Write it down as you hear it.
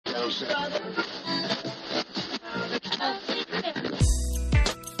Howdy,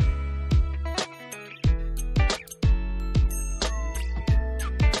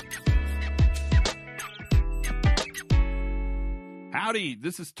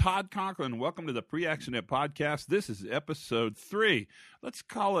 this is Todd Conklin. Welcome to the PreAccident Podcast. This is episode 3. Let's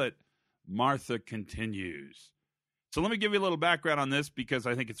call it Martha Continues. So let me give you a little background on this because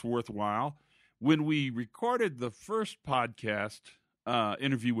I think it's worthwhile. When we recorded the first podcast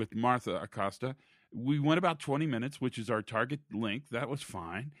interview with Martha Acosta, we went about 20 minutes, which is our target length. That was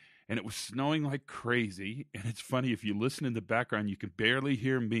fine. And it was snowing like crazy. And it's funny, if you listen in the background, you can barely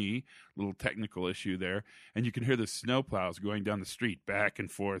hear me, little technical issue there. And you can hear the snow plows going down the street, back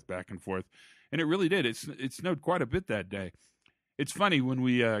and forth, back and forth. And it really did. It snowed quite a bit that day. It's funny, when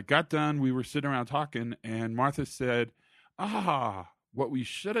we got done, we were sitting around talking, and Martha said, what we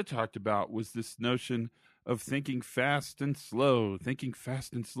should have talked about was this notion of thinking fast and slow,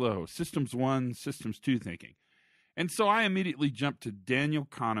 systems 1, systems 2 thinking. And so I immediately jumped to Daniel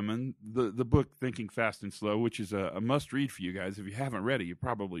Kahneman, the book Thinking Fast and Slow, which is a must-read for you guys. If you haven't read it, you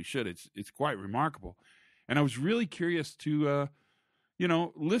probably should. It's quite remarkable. And I was really curious to,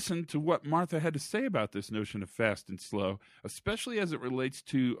 listen to what Martha had to say about this notion of fast and slow, especially as it relates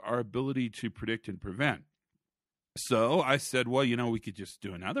to our ability to predict and prevent. So I said, well, we could just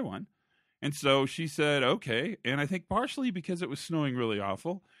do another one. And so she said, okay. And I think partially because it was snowing really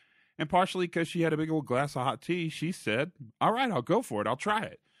awful, and partially because she had a big old glass of hot tea, she said, all right, I'll go for it. I'll try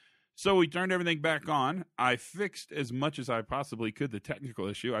it. So we turned everything back on. I fixed as much as I possibly could the technical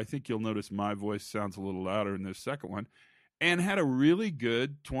issue. I think you'll notice my voice sounds a little louder in this second one. And had a really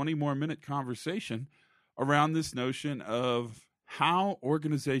good 20 more minute conversation around this notion of how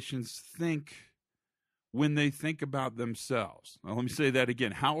organizations think when they think about themselves. Now, let me say that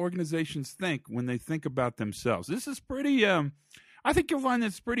again. How organizations think when they think about themselves. This is pretty... I think you'll find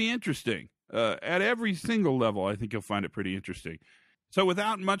this pretty interesting. At every single level, I think you'll find it pretty interesting. So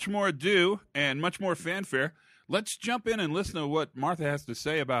without much more ado and much more fanfare, let's jump in and listen to what Martha has to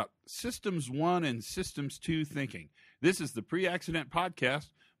say about Systems 1 and Systems 2 thinking. This is the PreAccident Podcast.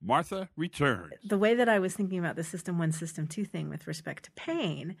 Martha returns. The way that I was thinking about the System 1, System 2 thing with respect to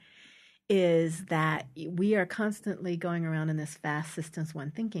pain is that we are constantly going around in this fast Systems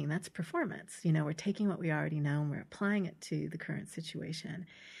 1 thinking. That's performance. We're taking what we already know and we're applying it to the current situation.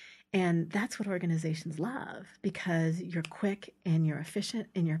 And that's what organizations love, because you're quick and you're efficient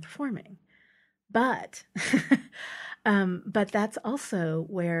and you're performing. But that's also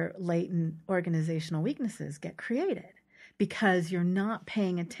where latent organizational weaknesses get created, because you're not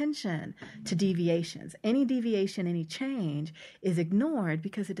paying attention to deviations. Any deviation, any change is ignored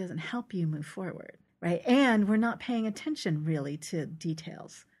because it doesn't help you move forward, right? And we're not paying attention really to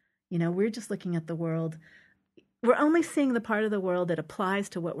details. We're just looking at the world. We're only seeing the part of the world that applies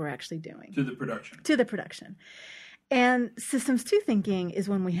to what we're actually doing. To the production. And Systems 2 thinking is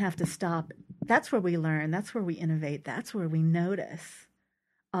when we have to stop. That's where we learn. That's where we innovate. That's where we notice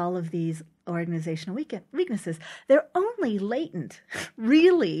all of these organizational weaknesses. They're only latent,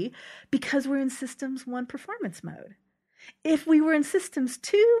 really, because we're in Systems 1 performance mode. If we were in Systems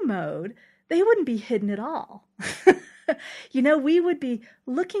 2 mode, they wouldn't be hidden at all. We would be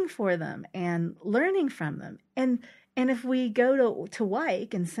looking for them and learning from them. And if we go to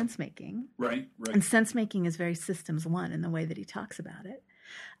Weick and sense-making, right. And sense-making is very Systems 1 in the way that he talks about it,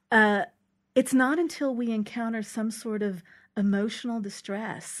 it's not until we encounter some sort of emotional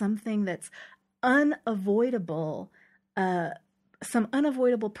distress, something that's unavoidable, some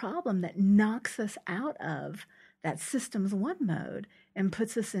unavoidable problem that knocks us out of that Systems 1 mode and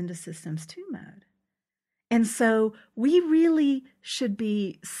puts us into Systems 2 mode. And so we really should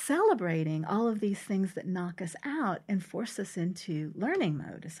be celebrating all of these things that knock us out and force us into learning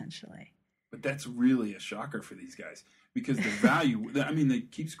mode, essentially. But that's really a shocker for these guys, because the value, they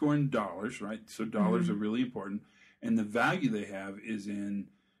keep scoring dollars, right? So dollars are really important. And the value they have is in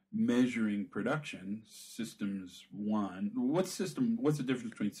measuring production. Systems 1. What's the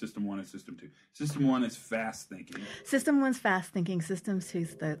difference between System 1 and System 2? System 1 is fast thinking. System 1's fast thinking. System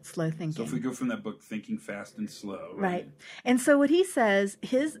 2's the slow thinking. So if we go from that book, Thinking Fast and Slow. Right. And so what he says,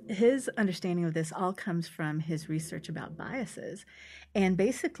 his understanding of this all comes from his research about biases. And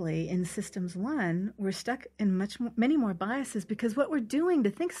basically in Systems 1, we're stuck in many more biases, because what we're doing to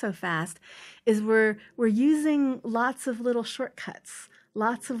think so fast is we're using lots of little shortcuts,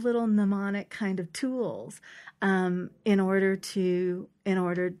 lots of little mnemonic kind of tools in order to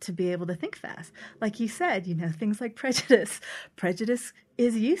be able to think fast. Like you said, things like prejudice. Prejudice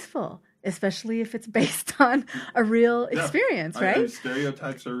is useful. especially if it's based on a real experience, right?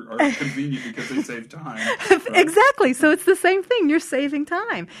 Stereotypes are convenient because they save time. Right? Exactly. So it's the same thing. You're saving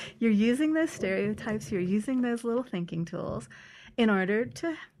time. You're using those stereotypes. You're using those little thinking tools in order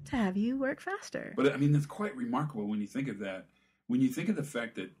to have you work faster. But I mean, it's quite remarkable when you think of that. When you think of the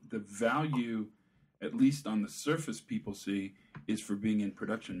fact that the value, at least on the surface, people see is for being in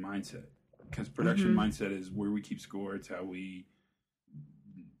production mindset. Because production mindset is where we keep score. It's how we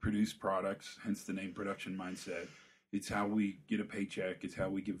produce products, hence the name production mindset. It's how we get a paycheck. It's how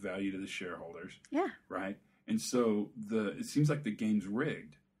we give value to the shareholders. Yeah. Right? And so it seems like the game's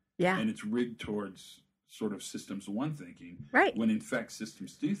rigged. Yeah. And it's rigged towards sort of systems one thinking. Right. When in fact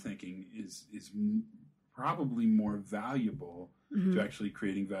systems two thinking is probably more valuable to actually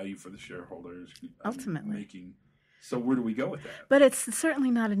creating value for the shareholders. Ultimately. So where do we go with that? But it's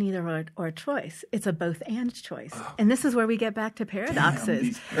certainly not an either or choice. It's a both and choice. Oh. And this is where we get back to paradoxes. Damn,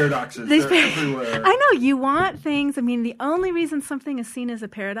 these paradoxes, they're everywhere. I know, you want things. I mean, the only reason something is seen as a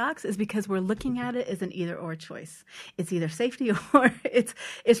paradox is because we're looking at it as an either or choice. It's either safety or it's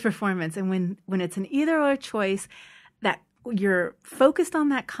performance. And when it's an either or choice, that you're focused on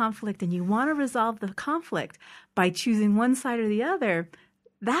that conflict and you want to resolve the conflict by choosing one side or the other,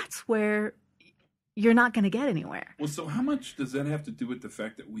 that's where you're not going to get anywhere. Well, so how much does that have to do with the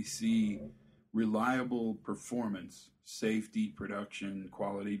fact that we see reliable performance, safety, production,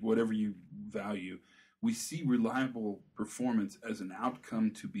 quality, whatever you value, we see reliable performance as an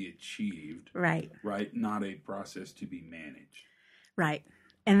outcome to be achieved. Right. Right? Not a process to be managed. Right.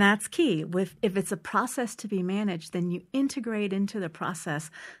 And that's key. If it's a process to be managed, then you integrate into the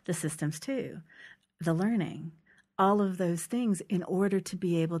process the systems too, the learning, all of those things in order to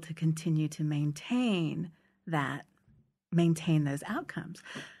be able to continue to maintain those outcomes.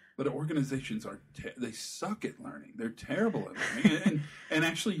 But organizations they suck at learning. They're terrible at learning. and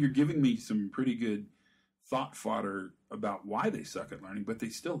actually you're giving me some pretty good thought fodder about why they suck at learning, but they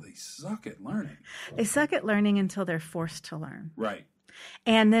suck at learning. They suck at learning until they're forced to learn. Right.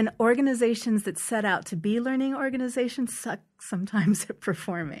 And then organizations that set out to be learning organizations suck sometimes at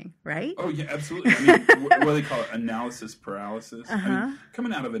performing, right? Oh, yeah, absolutely. I mean, what do they call it? Analysis paralysis. I mean,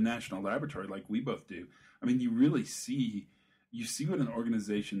 coming out of a national laboratory like we both do, I mean, you really see what an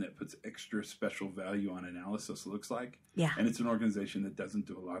organization that puts extra special value on analysis looks like. Yeah. And it's an organization that doesn't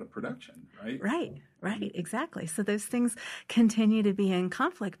do a lot of production, right? Right, exactly. So those things continue to be in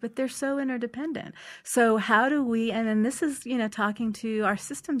conflict, but they're so interdependent. So how do we, and then this is, talking to our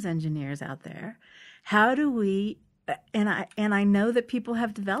systems engineers out there, how do we, and I know that people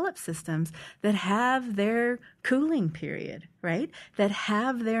have developed systems that have their cooling period, right? That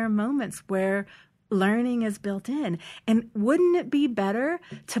have their moments where learning is built in. And wouldn't it be better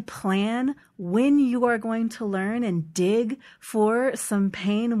to plan when you are going to learn and dig for some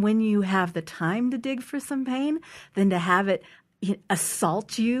pain when you have the time to dig for some pain than to have it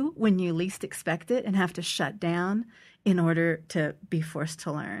assault you when you least expect it and have to shut down in order to be forced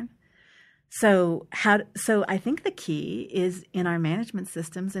to learn? So I think the key is in our management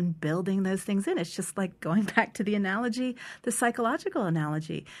systems and building those things in. It's just like going back to the analogy, the psychological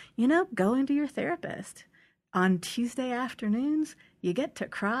analogy. Going to your therapist on Tuesday afternoons, you get to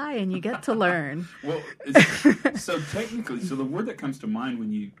cry and you get to learn. Well, so technically, the word that comes to mind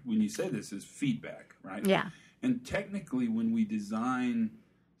when you say this is feedback, right? Yeah. And technically, when we design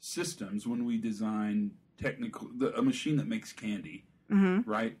systems, when we design a machine that makes candy,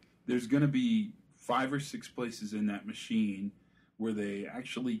 right? There's going to be 5 or 6 places in that machine where they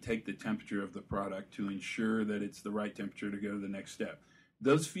actually take the temperature of the product to ensure that it's the right temperature to go to the next step.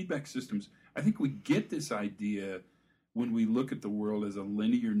 Those feedback systems, I think we get this idea when we look at the world as a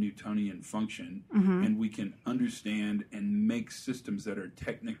linear Newtonian function, and we can understand and make systems that are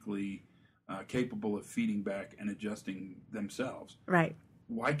technically capable of feeding back and adjusting themselves. Right.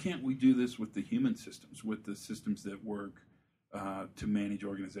 Why can't we do this with the human systems, with the systems that work to manage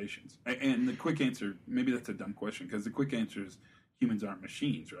organizations? And the quick answer, maybe that's a dumb question, because the quick answer is humans aren't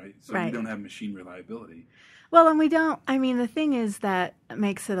machines, right? So we don't have machine reliability. Well, and we don't, the thing is that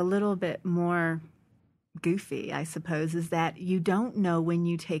makes it a little bit more goofy, I suppose, is that you don't know when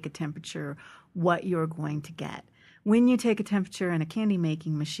you take a temperature what you're going to get. When you take a temperature in a candy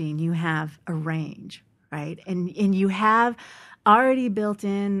making machine, you have a range, right? And you have already built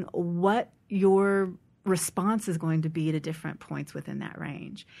in what your response is going to be at different points within that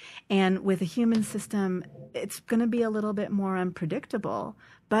range. And with a human system, it's going to be a little bit more unpredictable,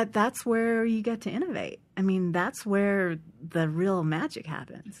 but that's where you get to innovate. That's where the real magic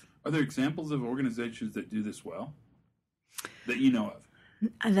happens. Are there examples of organizations that do this well that you know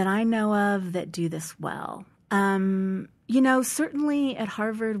of? That I know of that do this well. Certainly at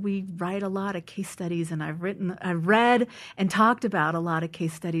Harvard, we write a lot of case studies, and I've read and talked about a lot of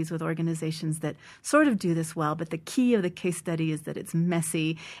case studies with organizations that sort of do this well. But the key of the case study is that it's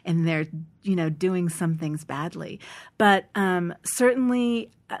messy and they're, doing some things badly. But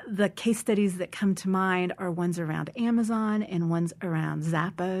certainly the case studies that come to mind are ones around Amazon and ones around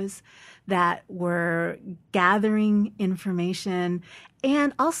Zappos that were gathering information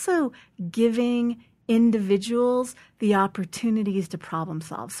and also giving individuals the opportunities to problem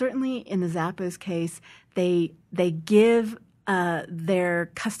solve. Certainly in the Zappos case, they give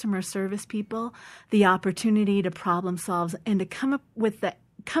their customer service people the opportunity to problem solve and to come up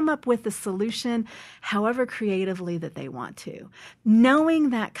with the solution however creatively that they want to. Knowing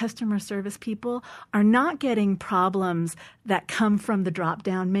that customer service people are not getting problems that come from the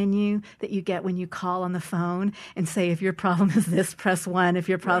drop-down menu that you get when you call on the phone and say, if your problem is this, press 1. If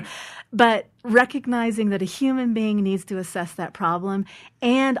your problem, But recognizing that a human being needs to assess that problem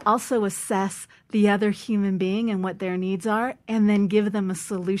and also assess the other human being and what their needs are, and then give them a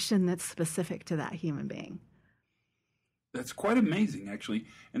solution that's specific to that human being. That's quite amazing, actually.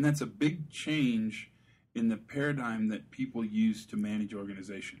 And that's a big change in the paradigm that people use to manage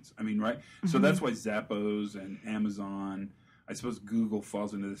organizations. I mean, right? Mm-hmm. So that's why Zappos and Amazon, I suppose Google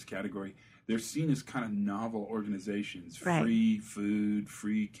falls into this category. They're seen as kind of novel organizations. Right. Free food,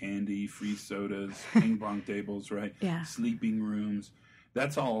 free candy, free sodas, ping pong tables, right? Yeah. Sleeping rooms.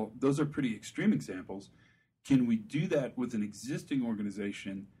 That's all. Those are pretty extreme examples. Can we do that with an existing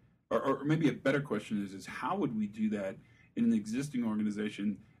organization? Or maybe a better question is how would we do that in an existing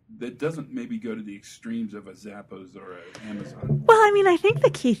organization that doesn't maybe go to the extremes of a Zappos or an Amazon? Well, I think the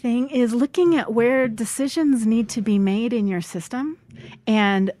key thing is looking at where decisions need to be made in your system,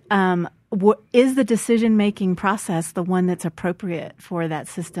 and is the decision-making process the one that's appropriate for that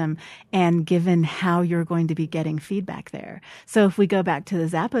system and given how you're going to be getting feedback there. So if we go back to the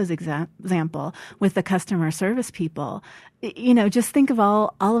Zappos example with the customer service people, just think of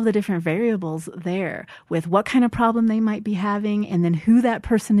all of the different variables there with what kind of problem they might be having and then who that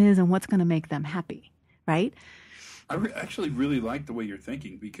person is and what's going to make them happy, right? I actually really like the way you're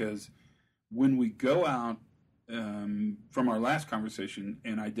thinking, because when we go out from our last conversation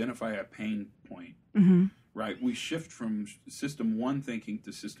and identify a pain point, mm-hmm. right? We shift from system 1 thinking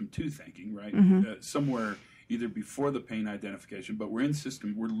to system 2 thinking, right? Mm-hmm. Somewhere either before the pain identification, but we're in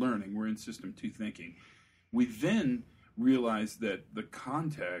system 2 thinking. We then realize that the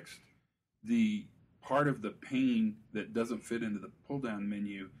context, the part of the pain that doesn't fit into the pull-down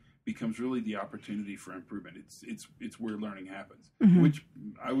menu becomes really the opportunity for improvement. It's where learning happens, mm-hmm. which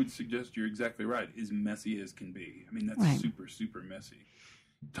I would suggest you're exactly right, is messy as can be. I mean, that's right. Super, super messy.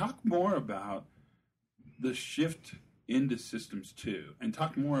 Talk more about the shift into systems 2, and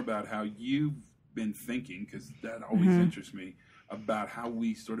talk more about how you've been thinking, because that always mm-hmm. interests me, about how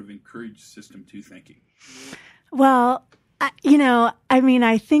we sort of encourage system 2 thinking. Well,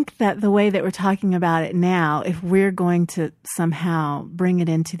 I think that the way that we're talking about it now, if we're going to somehow bring it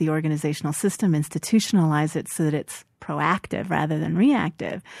into the organizational system, institutionalize it so that it's proactive rather than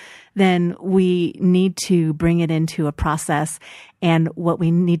reactive, then we need to bring it into a process. And what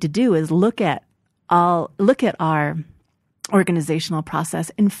we need to do is look at our organizational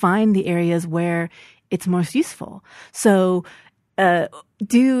process and find the areas where it's most useful. So,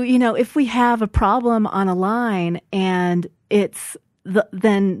 if we have a problem on a line and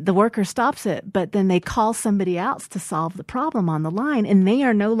then the worker stops it, but then they call somebody else to solve the problem on the line and they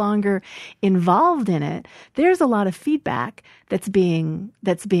are no longer involved in it, there's a lot of feedback that's being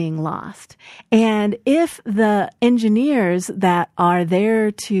lost. And if the engineers that are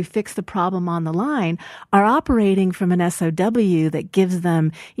there to fix the problem on the line are operating from an SOW that gives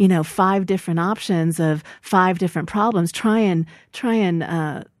them, 5 different options of 5 different problems, try and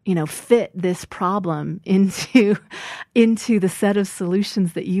fit this problem into the set of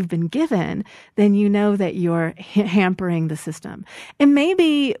solutions that you've been given, then you know that you're hampering the system. And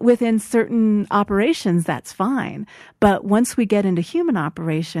maybe within certain operations, that's fine. But once we get into human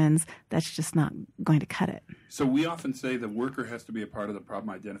operations, that's just not going to cut it. So we often say the worker has to be a part of the problem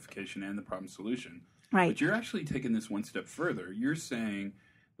identification and the problem solution. Right. But you're actually taking this one step further. You're saying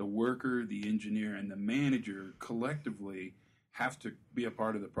the worker, the engineer, and the manager collectively have to be a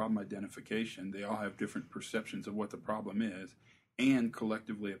part of the problem identification. They all have different perceptions of what the problem is, and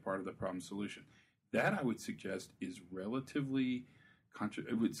collectively a part of the problem solution. That, I would suggest, is relatively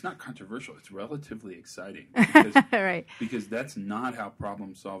it's not controversial. It's relatively exciting because, right. because that's not how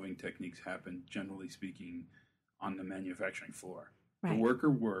problem-solving techniques happen, generally speaking, on the manufacturing floor. Right. The worker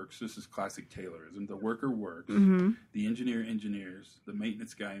works. This is classic Taylorism. The worker works. Mm-hmm. The engineer engineers. The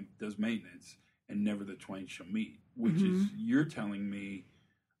maintenance guy does maintenance. and never the twain shall meet, which is, you're telling me,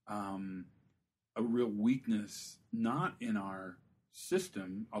 a real weakness, not in our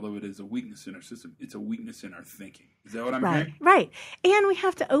system, although it is a weakness in our system, it's a weakness in our thinking. Is that what I'm hearing? Right. And we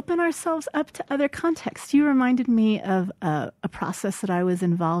have to open ourselves up to other contexts. You reminded me of a process that I was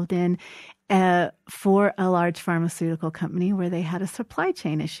involved in for a large pharmaceutical company where they had a supply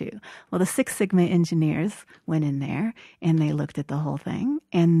chain issue. Well, the Six Sigma engineers went in there and they looked at the whole thing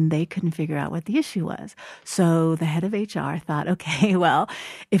and they couldn't figure out what the issue was. So the head of HR thought, okay, well,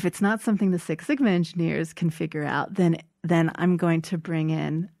 if it's not something the Six Sigma engineers can figure out, then I'm going to bring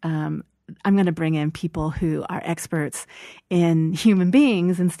in people who are experts in human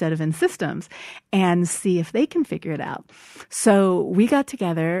beings instead of in systems and see if they can figure it out. So we got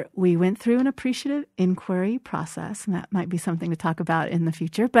together, we went through an appreciative inquiry process, and that might be something to talk about in the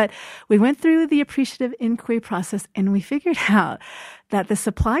future, but we went through the appreciative inquiry process and we figured out that the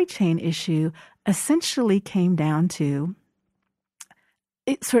supply chain issue essentially came down to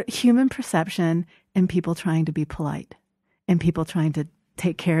sort of human perception and people trying to be polite and people trying to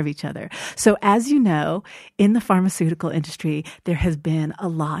take care of each other. So as you know, in the pharmaceutical industry, there has been a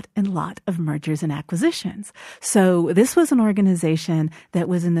lot of mergers and acquisitions. So this was an organization that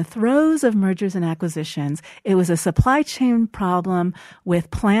was in the throes of mergers and acquisitions. It was a supply chain problem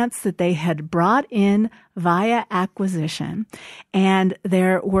with plants that they had brought in via acquisition. And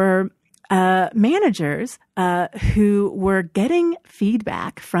there were managers who were getting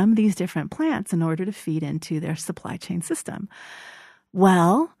feedback from these different plants in order to feed into their supply chain system.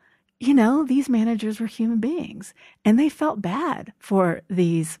 Well, these managers were human beings, and they felt bad for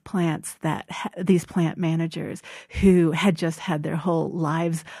these plant managers who had just had their whole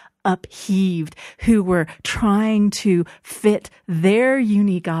lives upheaved, who were trying to fit their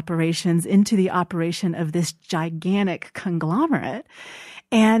unique operations into the operation of this gigantic conglomerate.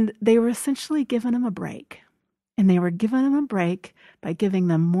 And they were essentially giving them a break. And they were giving them a break by giving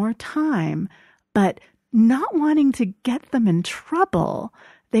them more time, but not wanting to get them in trouble.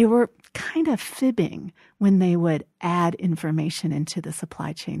 They were kind of fibbing when they would add information into the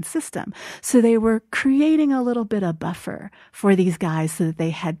supply chain system. So they were creating a little bit of buffer for these guys so that they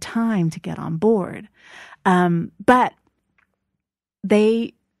had time to get on board. But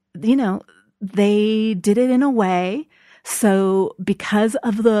they did it in a way. So because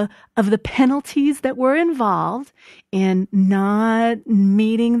of the penalties that were involved in not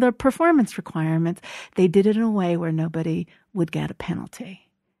meeting the performance requirements, they did it in a way where nobody would get a penalty.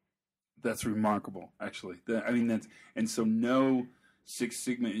 That's remarkable, actually. And so no Six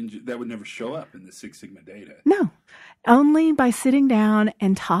Sigma that would never show up in the Six Sigma data. No, only by sitting down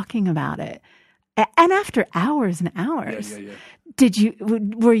and talking about it. And after hours and hours,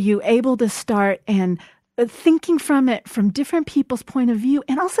 were you able to start and thinking from it from different people's point of view,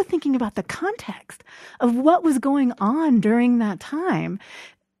 and also thinking about the context of what was going on during that time,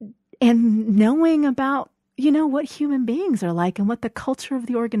 and knowing about, what human beings are like and what the culture of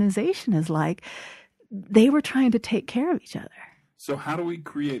the organization is like. They were trying to take care of each other. So how do we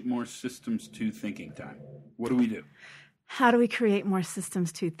create more systems to thinking time? What do we do? How do we create more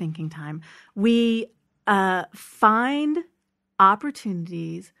systems to thinking time? We find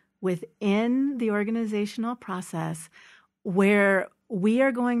opportunities within the organizational process where we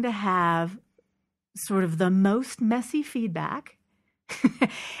are going to have sort of the most messy feedback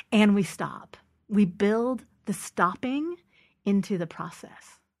and we stop. We build the stopping into the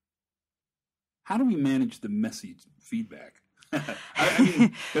process. How do we manage the messy feedback?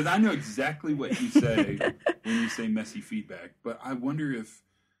 Because I know exactly what you say when you say messy feedback, but I wonder if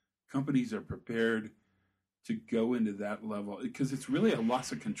companies are prepared to go into that level, because it's really a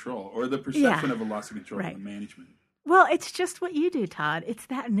loss of control, or the perception of a loss of control in the management. Well, it's just what you do, Todd. It's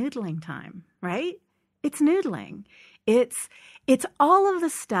that noodling time, right? It's noodling. It's all of the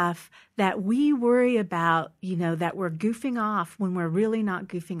stuff that we worry about, that we're goofing off when we're really not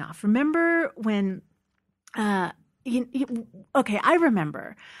goofing off. Remember when, I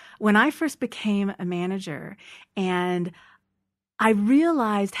remember when I first became a manager and I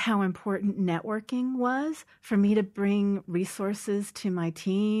realized how important networking was for me to bring resources to my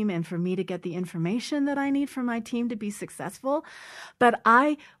team and for me to get the information that I need for my team to be successful. But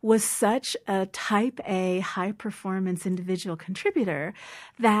I was such a type A high performance individual contributor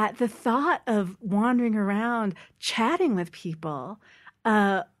that the thought of wandering around chatting with people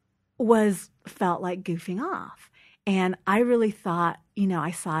felt like goofing off. And I really thought,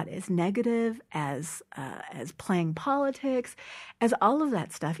 I saw it as negative, as playing politics, as all of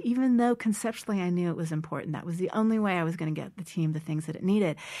that stuff, even though conceptually I knew it was important. That was the only way I was going to get the team the things that it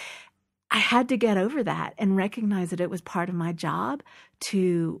needed. I had to get over that and recognize that it was part of my job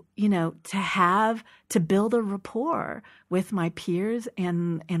to, to build a rapport with my peers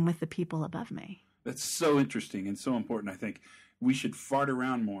and with the people above me. That's so interesting and so important. I think we should fart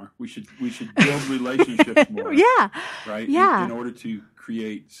around more. We should build relationships more. Yeah. Right? Yeah. In order to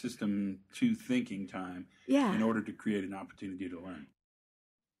create system 2 thinking time. Yeah. In order to create an opportunity to learn.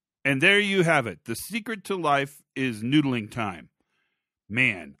 And there you have it. The secret to life is noodling time.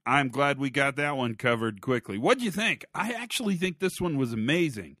 Man, I'm glad we got that one covered quickly. What'd you think? I actually think this one was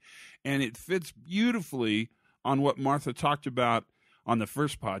amazing, and it fits beautifully on what Martha talked about on the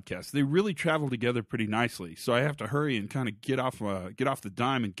first podcast. They really travel together pretty nicely, so I have to hurry and kind of get off the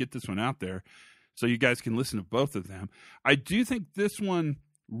dime and get this one out there so you guys can listen to both of them. I do think this one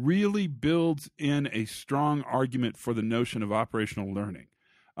really builds in a strong argument for the notion of operational learning.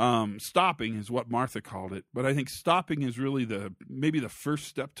 Stopping is what Martha called it, but I think stopping is really maybe the first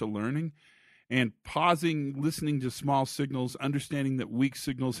step to learning, and pausing, listening to small signals, understanding that weak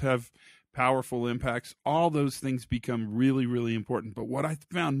signals have powerful impacts. All those things become really, really important. But what I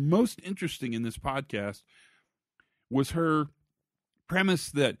found most interesting in this podcast was her premise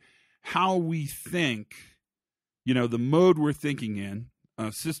that how we think, the mode we're thinking in,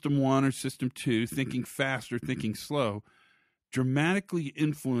 system 1 or system 2, thinking fast or thinking slow, dramatically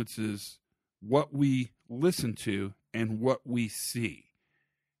influences what we listen to and what we see.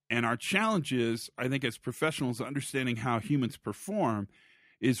 And our challenge is, I think, as professionals, understanding how humans perform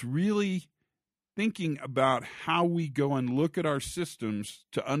is really thinking about how we go and look at our systems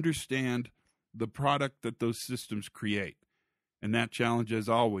to understand the product that those systems create. And that challenge, as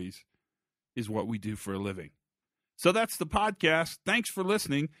always, is what we do for a living. So that's the podcast. Thanks for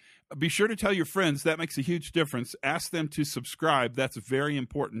listening. Be sure to tell your friends. That makes a huge difference. Ask them to subscribe. That's very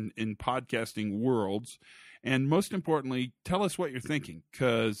important in podcasting worlds. And most importantly, tell us what you're thinking,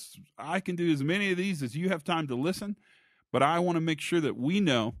 because I can do as many of these as you have time to listen, but I want to make sure that we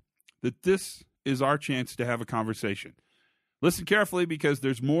know that this is our chance to have a conversation. Listen carefully, because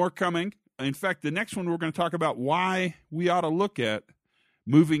there's more coming. In fact, the next one we're going to talk about why we ought to look at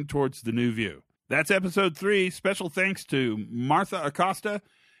moving towards the new view. That's episode 3. Special thanks to Martha Acosta,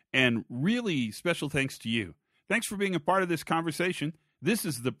 and really special thanks to you. Thanks for being a part of this conversation. This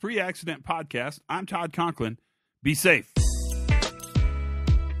is the PreAccident Podcast. I'm Todd Conklin. Be safe.